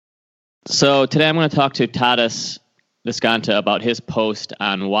So today I'm going to talk to Tadas Visconta about his post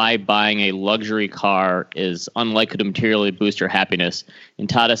on why buying a luxury car is unlikely to materially boost your happiness. And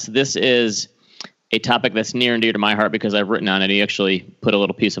Tadas, this is a topic that's near and dear to my heart because I've written on it. He actually put a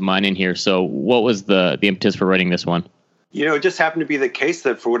little piece of mine in here. So what was the impetus for writing this one? You know, it just happened to be the case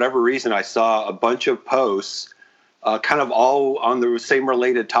that for whatever reason, I saw a bunch of posts kind of all on the same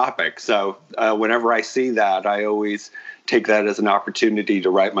related topic. So whenever I see that, I always take that as an opportunity to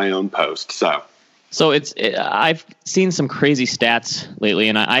write my own post. So I've seen some crazy stats lately,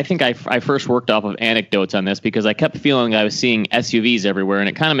 and I think I first worked off of anecdotes on this because I kept feeling I was seeing SUVs everywhere, and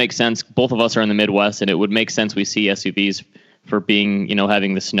it kind of makes sense. Both of us are in the Midwest, and it would make sense we see SUVs for being,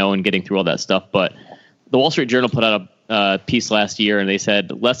 having the snow and getting through all that stuff. But the Wall Street Journal put out a piece last year, and they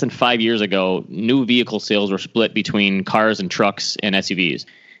said less than 5 years ago, new vehicle sales were split between cars and trucks and SUVs.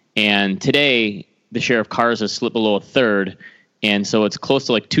 And today, the share of cars has slipped below a third. And so it's close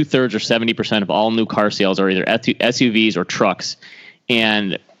to like 2/3 or 70% of all new car sales are either SUVs or trucks.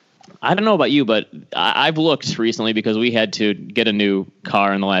 And I don't know about you, but I've looked recently because we had to get a new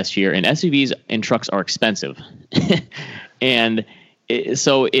car in the last year, and SUVs and trucks are expensive. And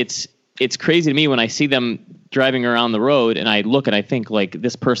so it's crazy to me when I see them driving around the road and I look and I think like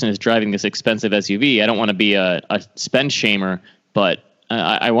this person is driving this expensive SUV. I don't want to be a spend shamer, but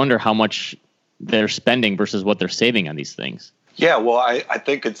I wonder how much they're spending versus what they're saving on these things. Yeah, well, I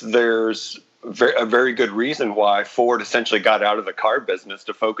think there's a very good reason why Ford essentially got out of the car business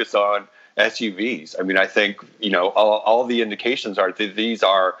to focus on SUVs. I mean, I think, all the indications are that these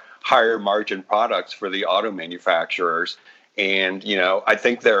are higher margin products for the auto manufacturers. And, I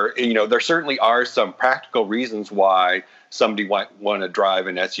think there certainly are some practical reasons why somebody might want to drive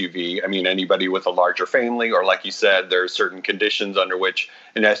an SUV. I mean, anybody with a larger family, or like you said, there are certain conditions under which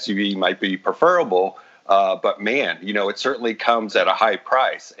an SUV might be preferable. But man, it certainly comes at a high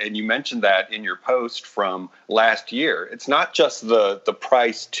price. And you mentioned that in your post from last year. It's not just the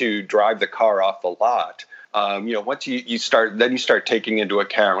price to drive the car off the lot. Once you start taking into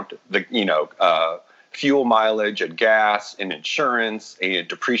account the, fuel mileage and gas and insurance and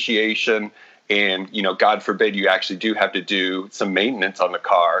depreciation. And, God forbid you actually do have to do some maintenance on the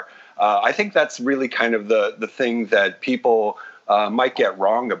car. I think that's really kind of the thing that people might get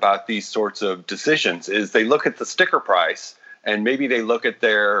wrong about these sorts of decisions is they look at the sticker price and maybe they look at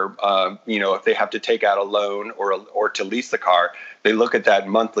their, if they have to take out a loan or to lease the car, they look at that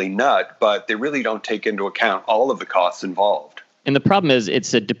monthly nut, but they really don't take into account all of the costs involved. And the problem is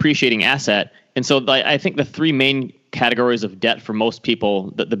it's a depreciating asset. And so I think the three main categories of debt for most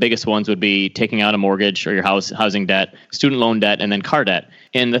people, the biggest ones would be taking out a mortgage or your housing debt, student loan debt, and then car debt.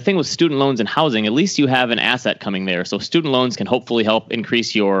 And the thing with student loans and housing, at least you have an asset coming there. So student loans can hopefully help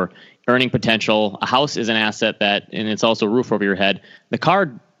increase your earning potential. A house is an asset and it's also a roof over your head. The car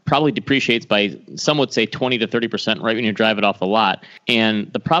probably depreciates by, some would say 20 to 30% right when you drive it off the lot.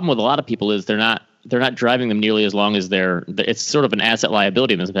 And the problem with a lot of people is they're not driving them nearly as long as it's sort of an asset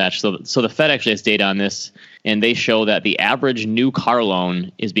liability mismatch. So the Fed actually has data on this, and they show that the average new car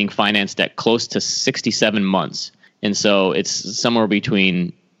loan is being financed at close to 67 months. And so it's somewhere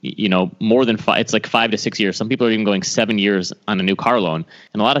between, more than it's like 5 to 6 years. Some people are even going 7 years on a new car loan.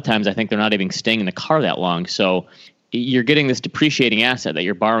 And a lot of times I think they're not even staying in the car that long. So you're getting this depreciating asset that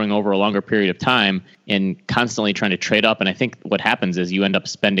you're borrowing over a longer period of time and constantly trying to trade up. And I think what happens is you end up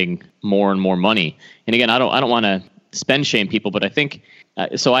spending more and more money. And again, I don't want to spend shame people, but I think,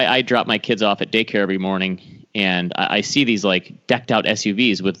 so I drop my kids off at daycare every morning and I see these like decked out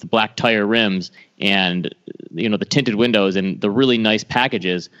SUVs with the black tire rims and, the tinted windows and the really nice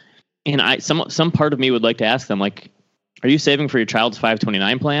packages. And some part of me would like to ask them, like, are you saving for your child's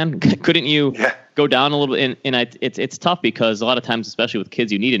 529 plan? Couldn't you go down a little bit? And it's tough because a lot of times, especially with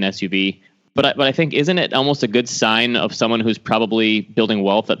kids, you need an SUV. But I think, isn't it almost a good sign of someone who's probably building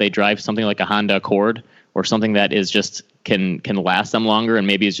wealth that they drive something like a Honda Accord or something that is just can last them longer and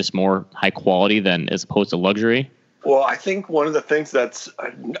maybe is just more high quality than as opposed to luxury? Well, I think one of the things that's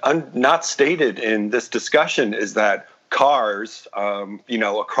not stated in this discussion is that cars,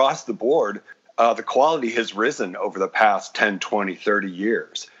 across the board, the quality has risen over the past 10, 20, 30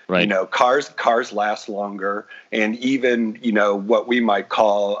 years. Right. Cars last longer. And even, what we might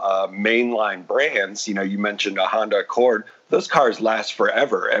call mainline brands, you mentioned a Honda Accord, those cars last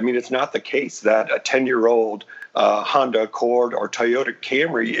forever. I mean, it's not the case that a 10-year-old Honda Accord or Toyota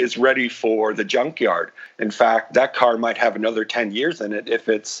Camry is ready for the junkyard. In fact, that car might have another 10 years in it if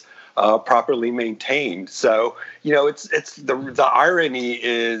it's properly maintained. So, it's the irony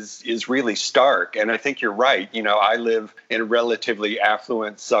is really stark. And I think you're right. I live in a relatively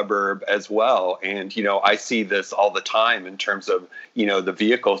affluent suburb as well. And, I see this all the time in terms of, the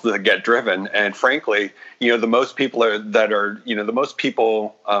vehicles that get driven. And frankly, the most people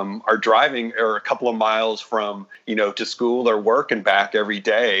are driving are a couple of miles from, to school or work and back every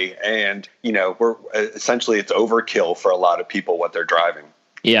day. And, we're essentially it's overkill for a lot of people what they're driving.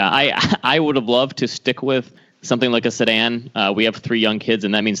 Yeah, I would have loved to stick with something like a sedan. We have 3 young kids,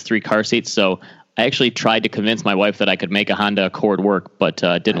 and that means 3 car seats. So I actually tried to convince my wife that I could make a Honda Accord work, but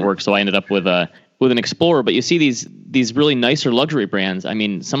it didn't work. So I ended up with an Explorer. But you see these really nicer luxury brands. I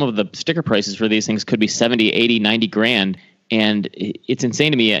mean, some of the sticker prices for these things could be 70, 80, 90 grand. And it's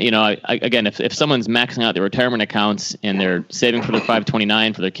insane to me. Again, if someone's maxing out their retirement accounts and they're saving for their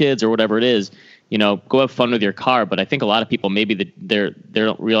 529 for their kids or whatever it is, go have fun with your car. But I think a lot of people, maybe they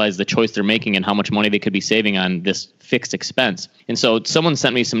don't realize the choice they're making and how much money they could be saving on this fixed expense. And so someone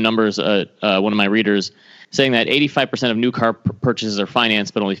sent me some numbers, one of my readers, saying that 85% of new car purchases are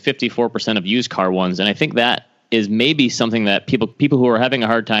financed, but only 54% of used car ones. And I think that is maybe something that people who are having a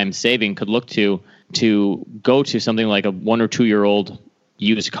hard time saving could look to go to something like a 1 or 2 year old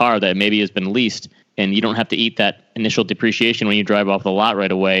used car that maybe has been leased, and you don't have to eat that initial depreciation when you drive off the lot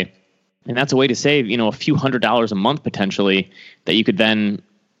right away. And that's a way to save, a few $100s a month potentially that you could then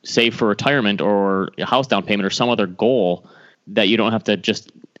save for retirement or a house down payment or some other goal that you don't have to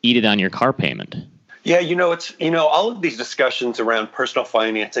just eat it on your car payment. Yeah, it's all of these discussions around personal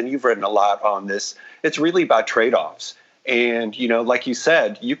finance, and you've written a lot on this. It's really about trade-offs. And, like you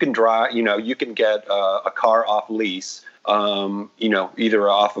said, you can you can get a car off lease, either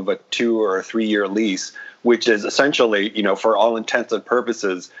off of a 2 or a 3 year lease, which is essentially, for all intents and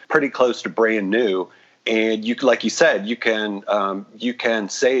purposes, pretty close to brand new. And like you said, you can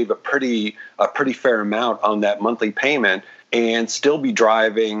save a pretty fair amount on that monthly payment and still be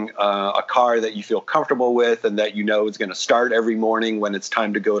driving a car that you feel comfortable with and that is going to start every morning when it's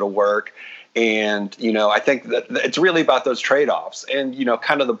time to go to work. And, I think that it's really about those trade-offs. And,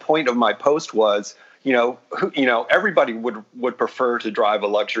 kind of the point of my post was, everybody would prefer to drive a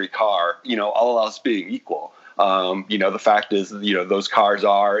luxury car, all else being equal. The fact is, those cars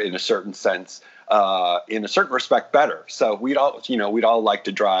are in a certain sense, in a certain respect better. So we'd all like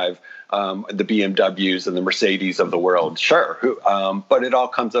to drive the BMWs and the Mercedes of the world. Sure. But it all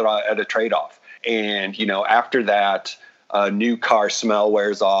comes at a trade-off. And, after that, new car smell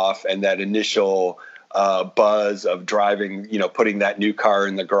wears off and that initial buzz of driving, putting that new car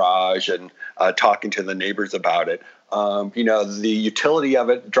in the garage and talking to the neighbors about it, the utility of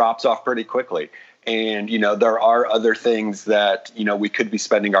it drops off pretty quickly. And, there are other things that, we could be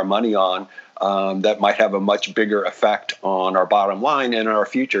spending our money on that might have a much bigger effect on our bottom line and our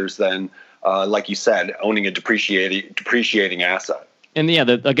futures than, like you said, owning a depreciating asset. And yeah,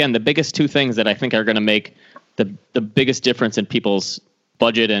 the biggest 2 things that I think are going to make the biggest difference in people's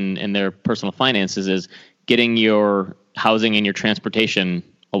budget and their personal finances is getting your housing and your transportation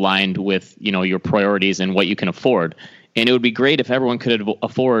aligned with, your priorities and what you can afford. And it would be great if everyone could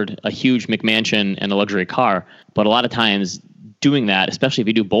afford a huge McMansion and a luxury car. But a lot of times doing that, especially if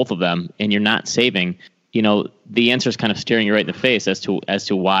you do both of them and you're not saving, the answer is kind of staring you right in the face as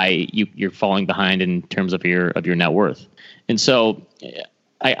to why you're falling behind in terms of your net worth. And so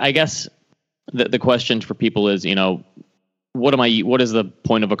I guess the question for people is, what is the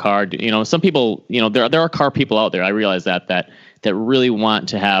point of a car? Some people, there are car people out there. I realize that really want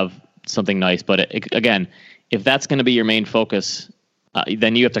to have something nice. But again, if that's going to be your main focus,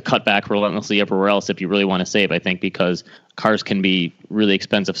 then you have to cut back relentlessly everywhere else if you really want to save, I think, because cars can be really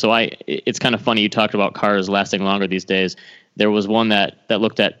expensive. So it's kind of funny. You talked about cars lasting longer these days. There was one that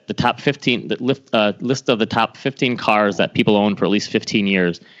looked at the top 15, list of the top 15 cars that people own for at least 15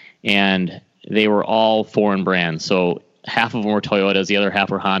 years. And they were all foreign brands. So half of them were Toyotas, the other half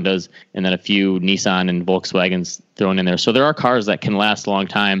were Hondas, and then a few Nissan and Volkswagens thrown in there. So there are cars that can last a long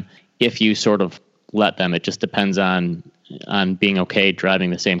time if you sort of let them. It just depends on being okay driving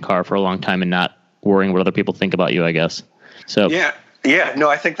the same car for a long time and not worrying what other people think about you, I guess. So yeah, no,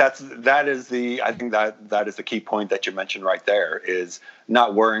 I think that is the key point that you mentioned right there, is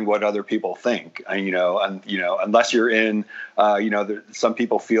not worrying what other people think. And unless you're in, some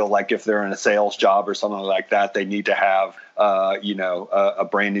people feel like if they're in a sales job or something like that, they need to have, a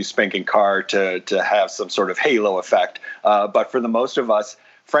brand new spanking car to have some sort of halo effect. But for the most of us,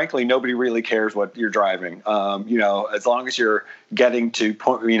 frankly, nobody really cares what you're driving. As long as you're getting to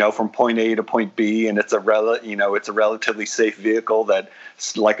from point A to point B, and it's a relatively safe vehicle that,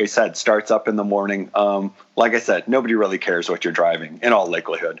 like I said, starts up in the morning. Like I said, nobody really cares what you're driving in all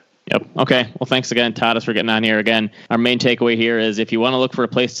likelihood. Yep. Okay. Well, thanks again, Tadas, for getting on here. Again, our main takeaway here is if you want to look for a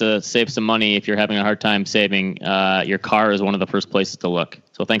place to save some money, if you're having a hard time saving, your car is one of the first places to look.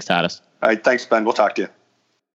 So thanks, Tadas. All right. Thanks, Ben. We'll talk to you.